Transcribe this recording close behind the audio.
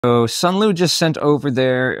So Sunlu just sent over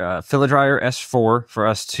their FilaDryer S4 for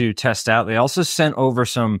us to test out. They also sent over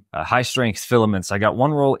some high-strength filaments. I got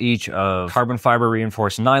one roll each of carbon fiber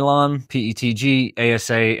reinforced nylon, PETG,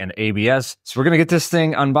 ASA, and ABS. So we're going to get this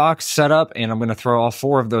thing unboxed, set up, and I'm going to throw all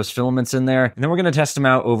 4 of those filaments in there. And then we're going to test them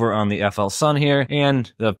out over on the FLSun here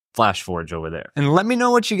and the Flash Forge over there. And let me know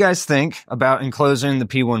what you guys think about enclosing the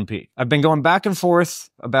P1P. I've been going back and forth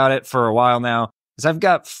about it for a while now, because I've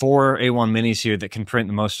got 4 A1 minis here that can print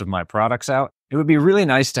most of my products out. It would be really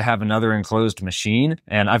nice to have another enclosed machine,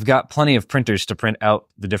 and I've got plenty of printers to print out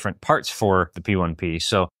the different parts for the P1P.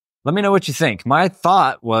 So let me know what you think. My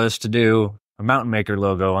thought was to do a Mountain Maker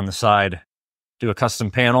logo on the side, do a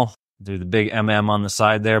custom panel, do the big MM on the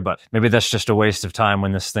side there, but maybe that's just a waste of time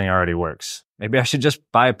when this thing already works. Maybe I should just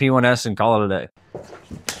buy a P1S and call it a day.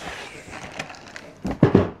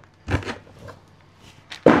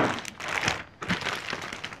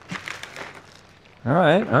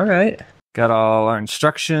 All right. Got all our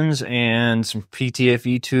instructions and some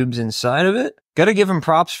PTFE tubes inside of it. Got to give them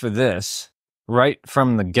props for this. Right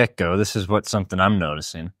from the get-go, this is something I'm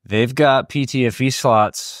noticing. They've got PTFE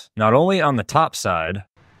slots not only on the top side,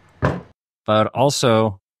 but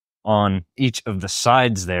also on each of the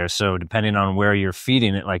sides there. So depending on where you're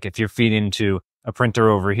feeding it, like if you're feeding to a printer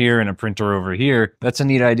over here and a printer over here, that's a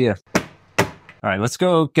neat idea. All right, let's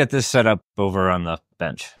go get this set up over on the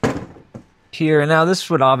bench here. Now, this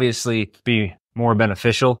would obviously be more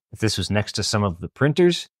beneficial if this was next to some of the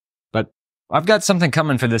printers, but I've got something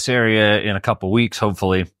coming for this area in a couple weeks,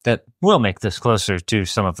 hopefully, that will make this closer to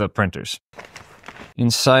some of the printers.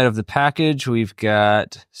 Inside of the package, we've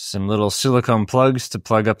got some little silicone plugs to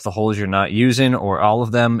plug up the holes you're not using, or all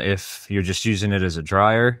of them if you're just using it as a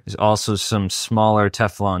dryer. There's also some smaller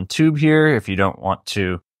Teflon tube here if you don't want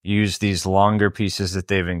to use these longer pieces that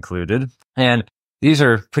they've included. And these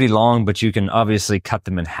are pretty long, but you can obviously cut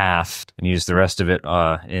them in half and use the rest of it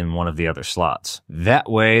in one of the other slots. That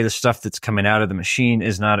way, the stuff that's coming out of the machine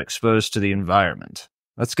is not exposed to the environment.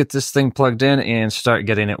 Let's get this thing plugged in and start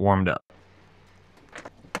getting it warmed up.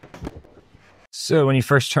 So when you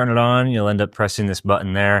first turn it on, you'll end up pressing this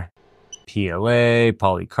button there. PLA,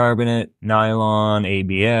 polycarbonate, nylon,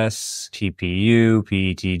 ABS, TPU,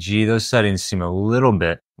 PETG. Those settings seem a little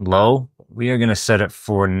bit low. We are going to set it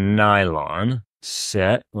for nylon.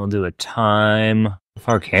 Set. We'll do a time. How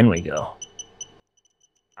far can we go?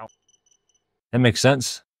 That makes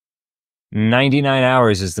sense. 99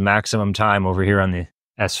 hours is the maximum time over here on the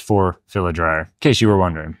S4 FilaDryer, in case you were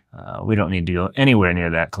wondering. We don't need to go anywhere near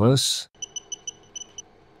that close.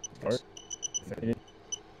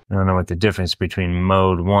 I don't know what the difference between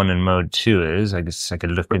mode 1 and mode 2 is. I guess I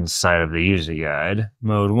could look inside of the user guide.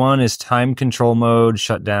 Mode 1 is time control mode,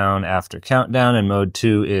 shut down after countdown, and mode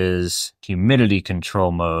 2 is humidity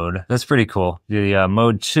control mode. That's pretty cool. The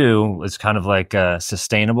mode 2 is kind of like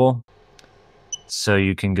sustainable. So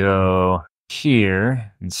you can go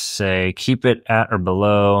here and say keep it at or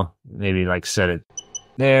below, maybe like set it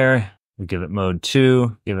there. We'll give it mode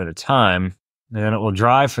 2, give it a time. And then it will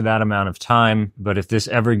dry for that amount of time, but if this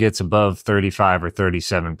ever gets above 35 or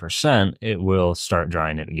 37%, it will start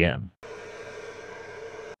drying it again.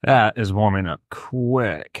 That is warming up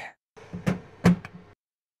quick.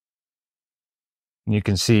 You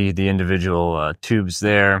can see the individual tubes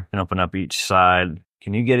there. You can open up each side.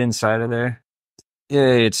 Can you get inside of there?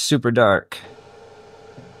 Yeah, it's super dark,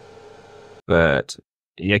 but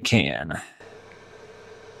you can.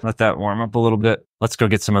 Let that warm up a little bit. Let's go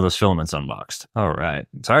get some of those filaments unboxed. All right.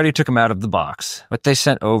 So I already took them out of the box. What they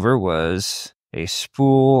sent over was a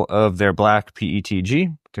spool of their black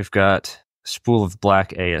PETG. They've got a spool of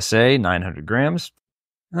black ASA, 900 grams,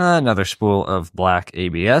 another spool of black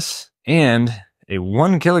ABS, and a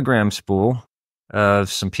 1 kilogram spool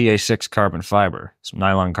of some PA6 carbon fiber, some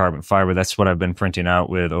nylon carbon fiber. That's what I've been printing out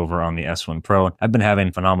with over on the S1 Pro. I've been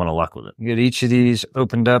having phenomenal luck with it. Get each of these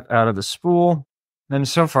opened up out of the spool. And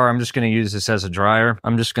so far, I'm just going to use this as a dryer.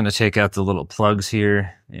 I'm just going to take out the little plugs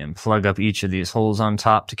here and plug up each of these holes on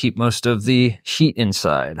top to keep most of the heat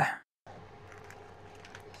inside.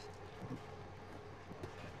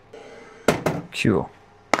 Cool.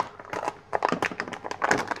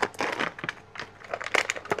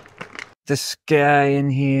 This guy in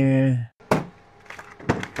here.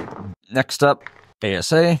 Next up,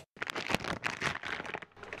 ASA.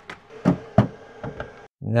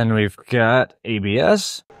 Then we've got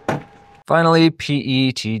ABS. Finally,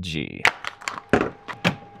 PETG.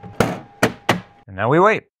 And now we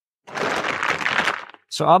wait.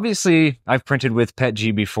 So obviously, I've printed with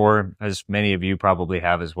PETG before, as many of you probably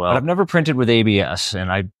have as well. But I've never printed with ABS, and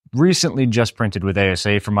I recently just printed with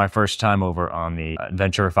ASA for my first time over on the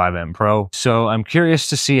Adventure 5M Pro. So I'm curious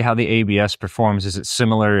to see how the ABS performs. Is it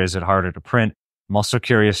similar? Is it harder to print? I'm also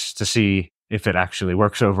curious to see if it actually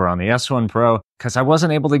works over on the S1 Pro, because I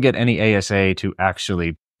wasn't able to get any ASA to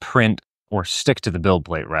actually print or stick to the build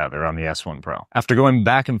plate rather on the S1 Pro. After going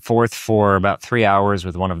back and forth for about 3 hours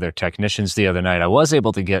with one of their technicians the other night, I was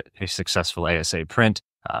able to get a successful ASA print,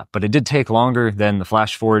 but it did take longer than the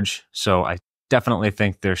Flash Forge, so I definitely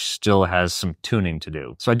think there still has some tuning to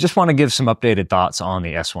do. So I just want to give some updated thoughts on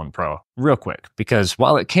the S1 Pro real quick, because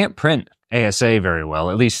while it can't print ASA very well,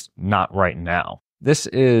 at least not right now, this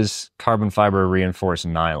is carbon fiber reinforced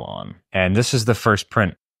nylon, and this is the first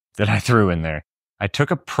print that I threw in there. I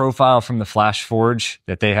took a profile from the Flash Forge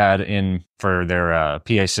that they had in for their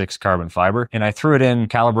PA6 carbon fiber, and I threw it in,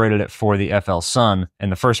 calibrated it for the FLSun,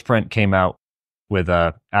 and the first print came out with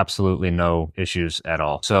absolutely no issues at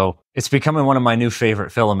all. So it's becoming one of my new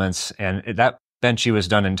favorite filaments, and that benchy was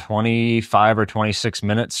done in 25 or 26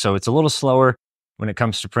 minutes, so it's a little slower when it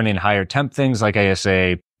comes to printing higher temp things like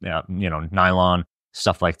ASA, nylon,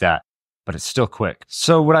 stuff like that, but it's still quick.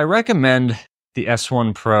 So would I recommend the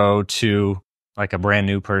S1 Pro to like a brand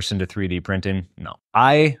new person to 3D printing? No.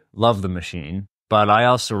 I love the machine, but I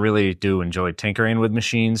also really do enjoy tinkering with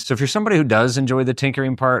machines. So if you're somebody who does enjoy the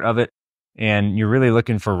tinkering part of it, and you're really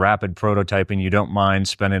looking for rapid prototyping, you don't mind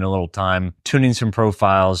spending a little time tuning some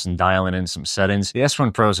profiles and dialing in some settings, the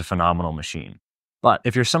S1 Pro is a phenomenal machine. But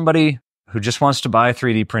if you're somebody who just wants to buy a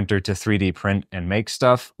 3D printer to 3D print and make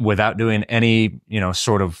stuff without doing any,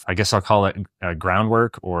 sort of, I guess I'll call it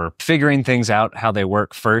groundwork or figuring things out how they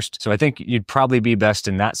work first. So I think you'd probably be best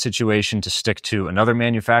in that situation to stick to another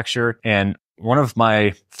manufacturer. And one of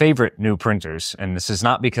my favorite new printers, and this is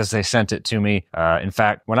not because they sent it to me. In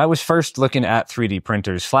fact, when I was first looking at 3D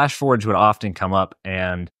printers, Flash Forge would often come up,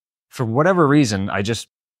 and for whatever reason, I just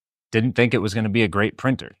didn't think it was going to be a great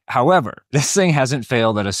printer. However, this thing hasn't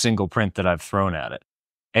failed at a single print that I've thrown at it.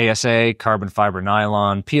 ASA, carbon fiber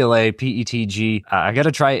nylon, PLA, PETG. I got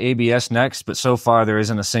to try ABS next, but so far there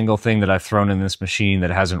isn't a single thing that I've thrown in this machine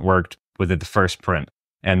that hasn't worked with the first print,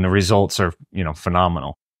 and the results are,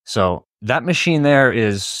 phenomenal. So that machine there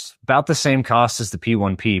is about the same cost as the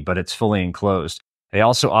P1P, but it's fully enclosed. They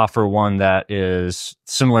also offer one that is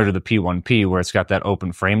similar to the P1P, where it's got that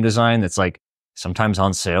open frame design that's like sometimes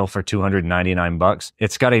on sale for $299.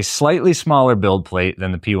 It's got a slightly smaller build plate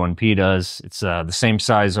than the P1P does. It's the same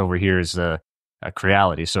size over here as the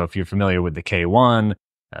Creality. So if you're familiar with the K1,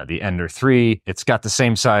 the Ender 3, it's got the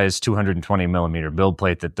same size 220 millimeter build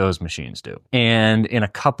plate that those machines do. And in a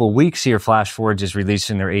couple weeks here, Flash Forge is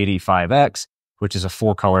releasing their 85X, which is a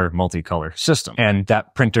 4-color multicolor system. And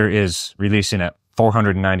that printer is releasing at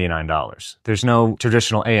 $499. There's no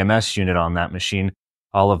traditional AMS unit on that machine.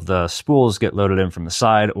 All of the spools get loaded in from the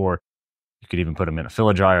side, or you could even put them in a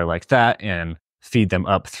FilaDryer like that and feed them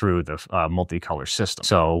up through the multicolor system.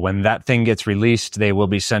 So when that thing gets released, they will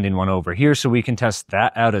be sending one over here so we can test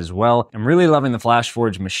that out as well. I'm really loving the Flash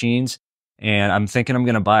Forge machines, and I'm thinking I'm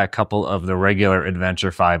going to buy a couple of the regular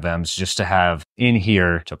Adventure 5Ms just to have in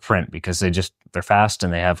here to print, because they're fast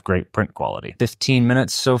and they have great print quality. 15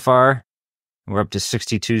 minutes so far. We're up to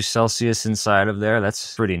 62 Celsius inside of there.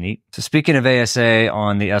 That's pretty neat. So speaking of ASA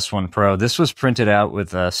on the S1 Pro, this was printed out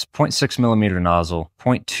with a 0.6 millimeter nozzle,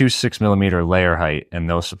 0.26 millimeter layer height, and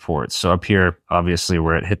no supports. So up here, obviously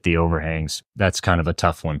where it hit the overhangs, that's kind of a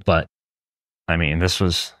tough one. But I mean, this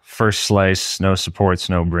was first slice, no supports,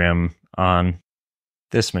 no brim on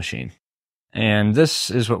this machine. And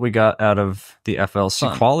this is what we got out of the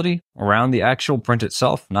FLSun. Quality around the actual print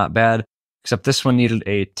itself, not bad. Except this one needed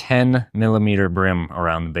a 10 millimeter brim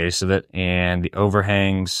around the base of it, and the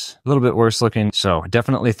overhangs a little bit worse looking. So I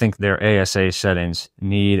definitely think their ASA settings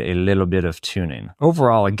need a little bit of tuning.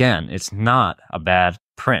 Overall, again, it's not a bad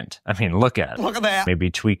print. I mean, look at it. Look at that. Maybe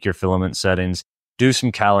tweak your filament settings, do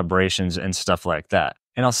some calibrations and stuff like that.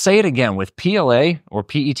 And I'll say it again, with PLA or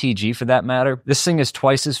PETG for that matter, this thing is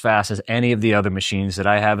twice as fast as any of the other machines that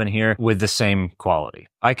I have in here with the same quality.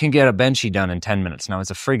 I can get a benchy done in 10 minutes. Now,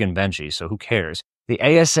 it's a friggin' benchy, so who cares? The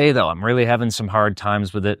ASA, though, I'm really having some hard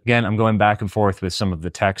times with it. Again, I'm going back and forth with some of the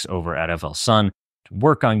techs over at FLSun to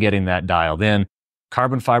work on getting that dialed in.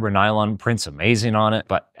 Carbon fiber nylon print's amazing on it,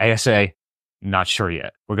 but ASA, not sure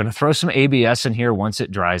yet. We're going to throw some ABS in here once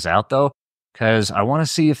it dries out, though, because I want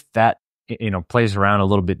to see if that plays around a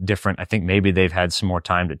little bit different. I think maybe they've had some more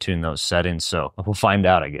time to tune those settings, so we'll find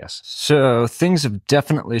out, I guess. So things have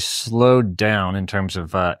definitely slowed down in terms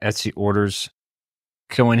of Etsy orders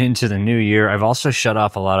going into the new year. I've also shut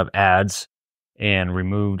off a lot of ads and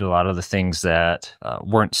removed a lot of the things that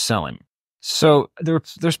weren't selling. So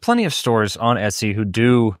there's plenty of stores on Etsy who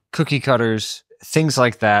do cookie cutters, things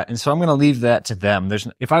like that. And so I'm going to leave that to them.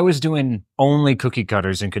 If I was doing only cookie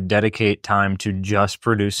cutters and could dedicate time to just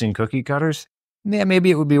producing cookie cutters, yeah, maybe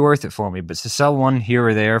it would be worth it for me. But to sell one here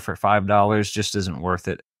or there for $5 just isn't worth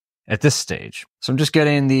it at this stage. So I'm just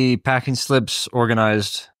getting the packing slips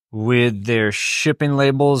organized with their shipping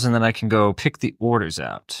labels, and then I can go pick the orders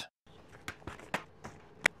out.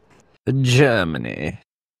 Germany.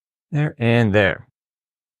 There and there.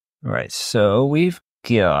 All right, so we've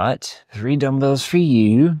got 3 dumbbells for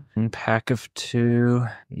you, and a pack of 2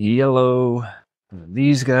 yellow.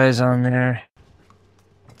 These guys on there.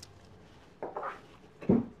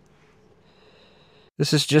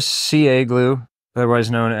 This is just CA glue, otherwise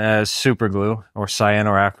known as super glue or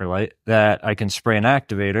cyanoacrylate, that I can spray an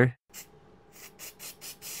activator.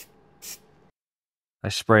 I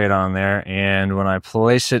spray it on there, and when I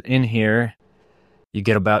place it in here, you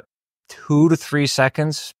get about 2 to 3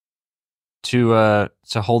 seconds to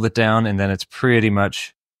hold it down, and then it's pretty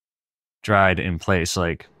much dried in place,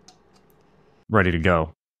 like ready to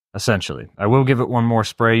go, essentially. I will give it one more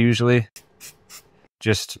spray usually,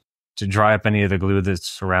 just to dry up any of the glue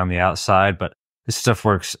that's around the outside, but this stuff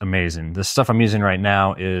works amazing. The stuff I'm using right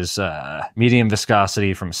now is medium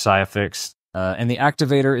viscosity from Sciafix, and the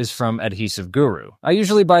activator is from Adhesive Guru. I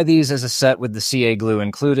usually buy these as a set with the CA glue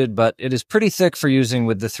included, but it is pretty thick for using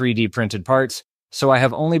with the 3D printed parts, so I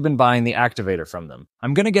have only been buying the activator from them.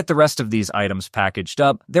 I'm going to get the rest of these items packaged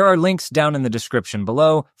up. There are links down in the description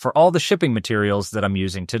below for all the shipping materials that I'm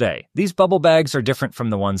using today. These bubble bags are different from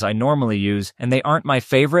the ones I normally use, and they aren't my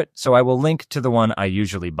favorite, so I will link to the one I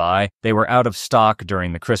usually buy. They were out of stock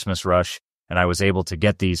during the Christmas rush, and I was able to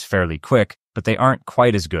get these fairly quick, but they aren't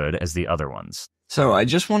quite as good as the other ones. So I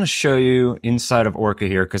just want to show you inside of Orca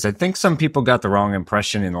here, because I think some people got the wrong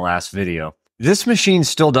impression in the last video. This machine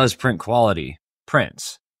still does print quality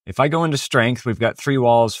prints. If I go into strength, we've got 3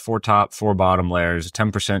 walls, 4 top, 4 bottom layers,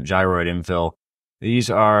 10% gyroid infill. These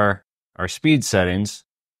are our speed settings,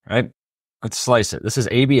 right? Let's slice it. This is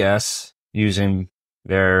ABS using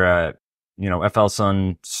their,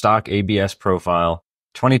 FLSun stock ABS profile,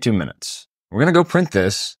 22 minutes. We're going to go print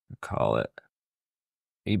this, call it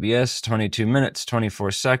ABS, 22 minutes,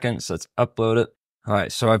 24 seconds. Let's upload it. All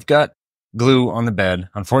right, so I've got glue on the bed.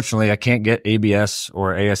 Unfortunately, I can't get ABS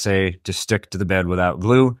or ASA to stick to the bed without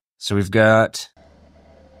glue. So we've got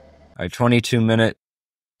a 22-minute,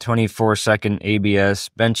 24-second ABS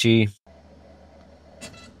benchy.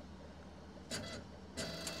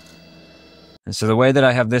 And so the way that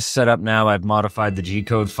I have this set up now, I've modified the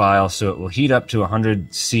G-code file so it will heat up to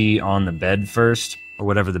 100°C on the bed first, or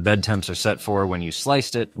whatever the bed temps are set for when you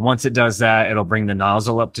sliced it. Once it does that, it'll bring the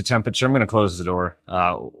nozzle up to temperature. I'm going to close the door.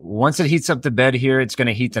 Once it heats up the bed here, it's going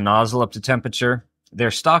to heat the nozzle up to temperature.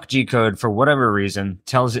 Their stock G-code, for whatever reason,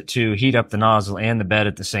 tells it to heat up the nozzle and the bed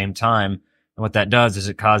at the same time. And what that does is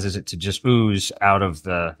it causes it to just ooze out of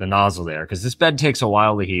the nozzle there. Because this bed takes a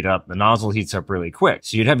while to heat up. The nozzle heats up really quick.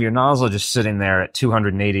 So you'd have your nozzle just sitting there at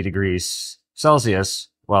 280 degrees Celsius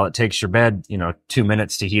while it takes your bed, 2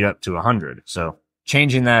 minutes to heat up to 100. So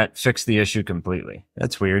changing that fixed the issue completely.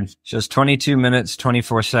 That's weird. Just 22 minutes,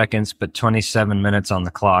 24 seconds, but 27 minutes on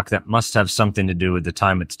the clock. That must have something to do with the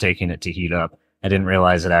time it's taking it to heat up. I didn't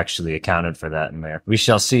realize it actually accounted for that in there. We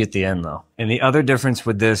shall see at the end though. And the other difference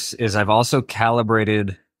with this is I've also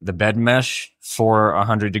calibrated the bed mesh for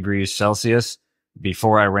 100 degrees Celsius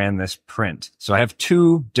before I ran this print. So I have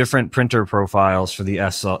 2 different printer profiles for the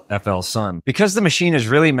FLSun. Because the machine is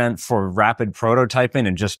really meant for rapid prototyping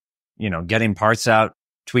and just, getting parts out,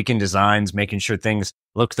 tweaking designs, making sure things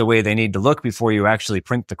look the way they need to look before you actually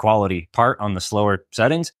print the quality part on the slower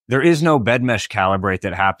settings. There is no bed mesh calibrate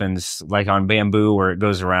that happens like on Bamboo where it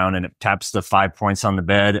goes around and it taps the 5 points on the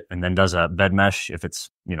bed and then does a bed mesh if it's,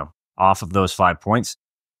 off of those 5 points.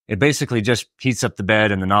 It basically just heats up the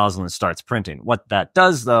bed and the nozzle and starts printing. What that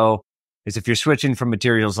does though is if you're switching from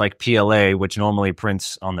materials like PLA, which normally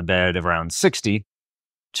prints on the bed around 60,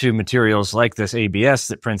 to materials like this ABS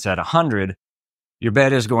that prints at 100, your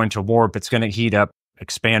bed is going to warp. It's going to heat up,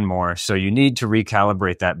 expand more. So you need to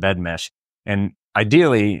recalibrate that bed mesh. And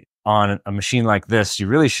ideally, on a machine like this, you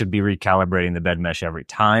really should be recalibrating the bed mesh every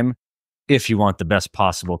time if you want the best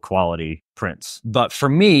possible quality prints. But for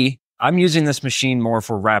me, I'm using this machine more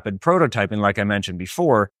for rapid prototyping, like I mentioned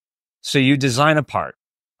before. So you design a part.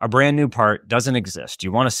 A brand new part doesn't exist.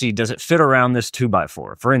 You want to see, does it fit around this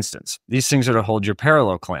 2x4? For instance, these things are to hold your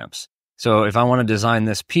parallel clamps. So if I want to design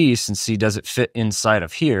this piece and see, does it fit inside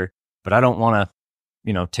of here, but I don't want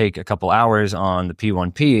to, take a couple hours on the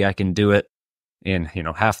P1P, I can do it in,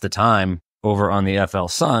 half the time over on the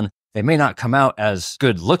FLSun. They may not come out as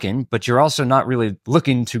good looking, but you're also not really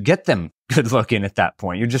looking to get them good looking at that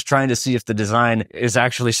point. You're just trying to see if the design is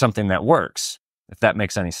actually something that works, if that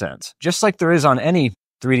makes any sense. Just like there is on any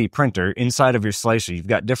 3D printer, inside of your slicer, you've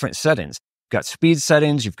got different settings. You've got speed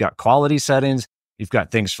settings, you've got quality settings, you've got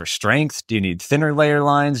things for strength. Do you need thinner layer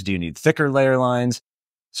lines? Do you need thicker layer lines?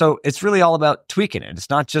 So it's really all about tweaking it. It's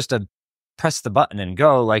not just a press the button and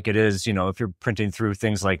go like it is, you know, if you're printing through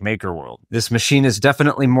things like Maker World. This machine is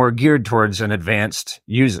definitely more geared towards an advanced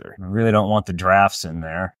user. I really don't want the drafts in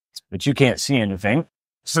there, but you can't see anything.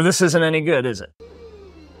 So this isn't any good, is it?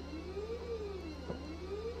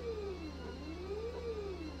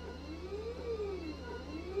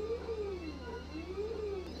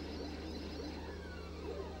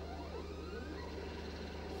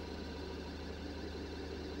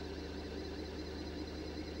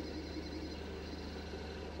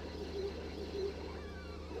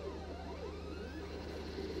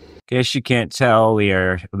 In case you can't tell, we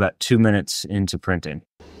are about 2 minutes into printing.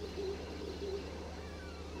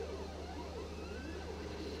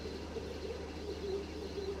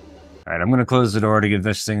 All right, I'm going to close the door to give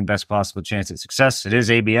this thing the best possible chance at success. It is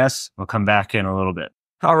ABS. We'll come back in a little bit.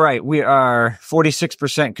 All right, we are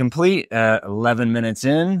 46% complete at 11 minutes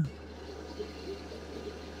in.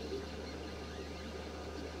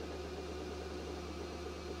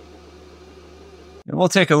 And we'll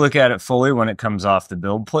take a look at it fully when it comes off the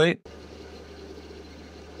build plate.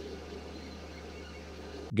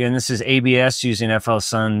 Again, this is ABS using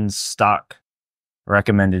FLSun's stock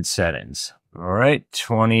recommended settings. All right,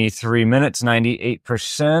 23 minutes,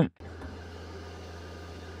 98%.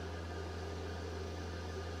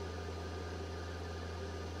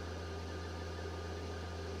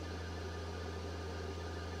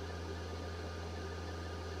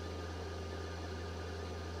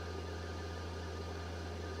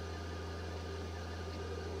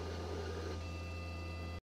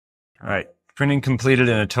 All right, printing completed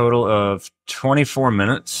in a total of 24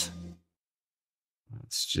 minutes.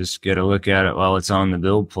 Let's just get a look at it while it's on the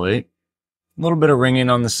build plate. A little bit of ringing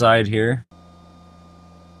on the side here.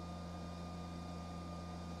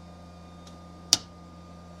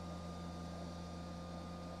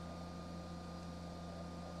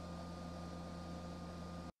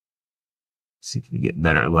 See if we get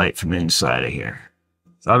better light from inside of here.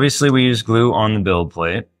 So obviously we use glue on the build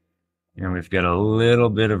plate. And we've got a little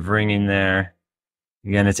bit of ringing there.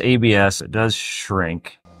 Again, it's ABS. It does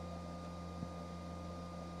shrink.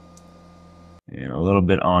 And a little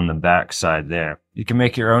bit on the back side there. You can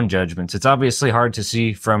make your own judgments. It's obviously hard to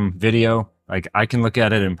see from video. Like, I can look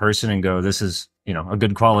at it in person and go, this is, you know, a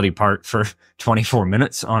good quality part for 24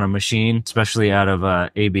 minutes on a machine, especially out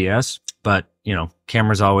of ABS. But, you know,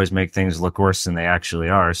 cameras always make things look worse than they actually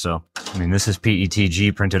are. So, I mean, this is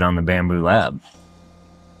PETG printed on the Bamboo Lab.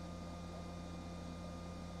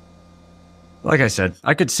 Like I said,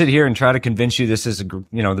 I could sit here and try to convince you this is,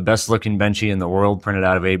 you know, the best looking benchy in the world printed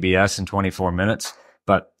out of ABS in 24 minutes.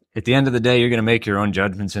 But at the end of the day, you're going to make your own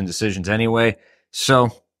judgments and decisions anyway.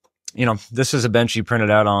 So, you know, this is a benchy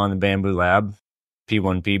printed out on the Bamboo Lab,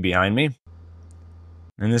 P1P behind me.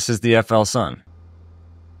 And this is the FLSun.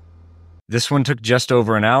 This one took just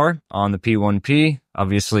over an hour on the P1P.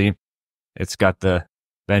 Obviously, it's got the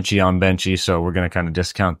benchy on benchy, so we're going to kind of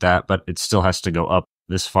discount that, but it still has to go up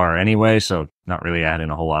this far anyway, so not really adding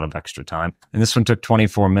a whole lot of extra time. And this one took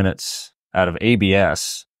 24 minutes out of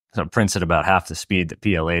ABS, so it prints at about half the speed that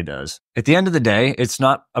PLA does. At the end of the day, it's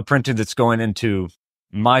not a printer that's going into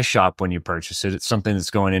my shop when you purchase it. It's something that's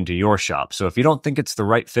going into your shop. So if you don't think it's the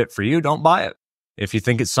right fit for you, don't buy it. If you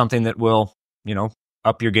think it's something that will, you know,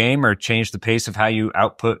 up your game or change the pace of how you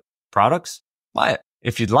output products, buy it.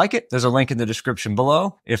 If you'd like it, there's a link in the description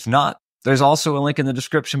below. If not, there's also a link in the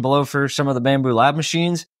description below for some of the Bamboo Lab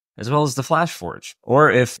machines, as well as the Flash Forge.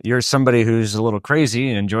 Or if you're somebody who's a little crazy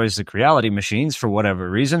and enjoys the Creality machines for whatever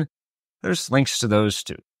reason, there's links to those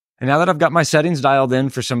too. And now that I've got my settings dialed in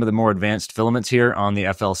for some of the more advanced filaments here on the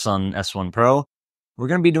FLSun S1 Pro, we're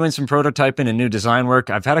going to be doing some prototyping and new design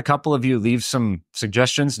work. I've had a couple of you leave some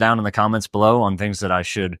suggestions down in the comments below on things that I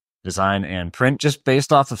should design and print just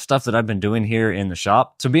based off of stuff that I've been doing here in the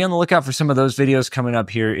shop. So be on the lookout for some of those videos coming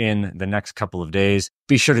up here in the next couple of days.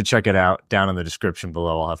 Be sure to check it out down in the description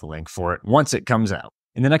below. I'll have a link for it once it comes out.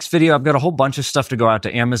 In the next video, I've got a whole bunch of stuff to go out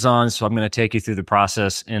to Amazon, so I'm going to take you through the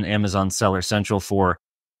process in Amazon Seller Central for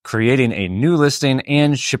creating a new listing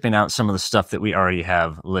and shipping out some of the stuff that we already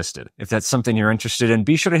have listed. If that's something you're interested in,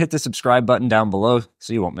 be sure to hit the subscribe button down below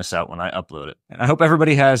so you won't miss out when I upload it. And I hope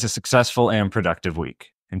everybody has a successful and productive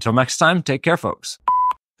week. Until next time, take care, folks.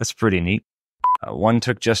 That's pretty neat. One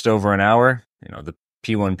took just over an hour, you know, the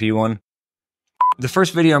P1P one. The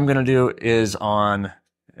first video I'm going to do is on,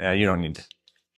 you don't need to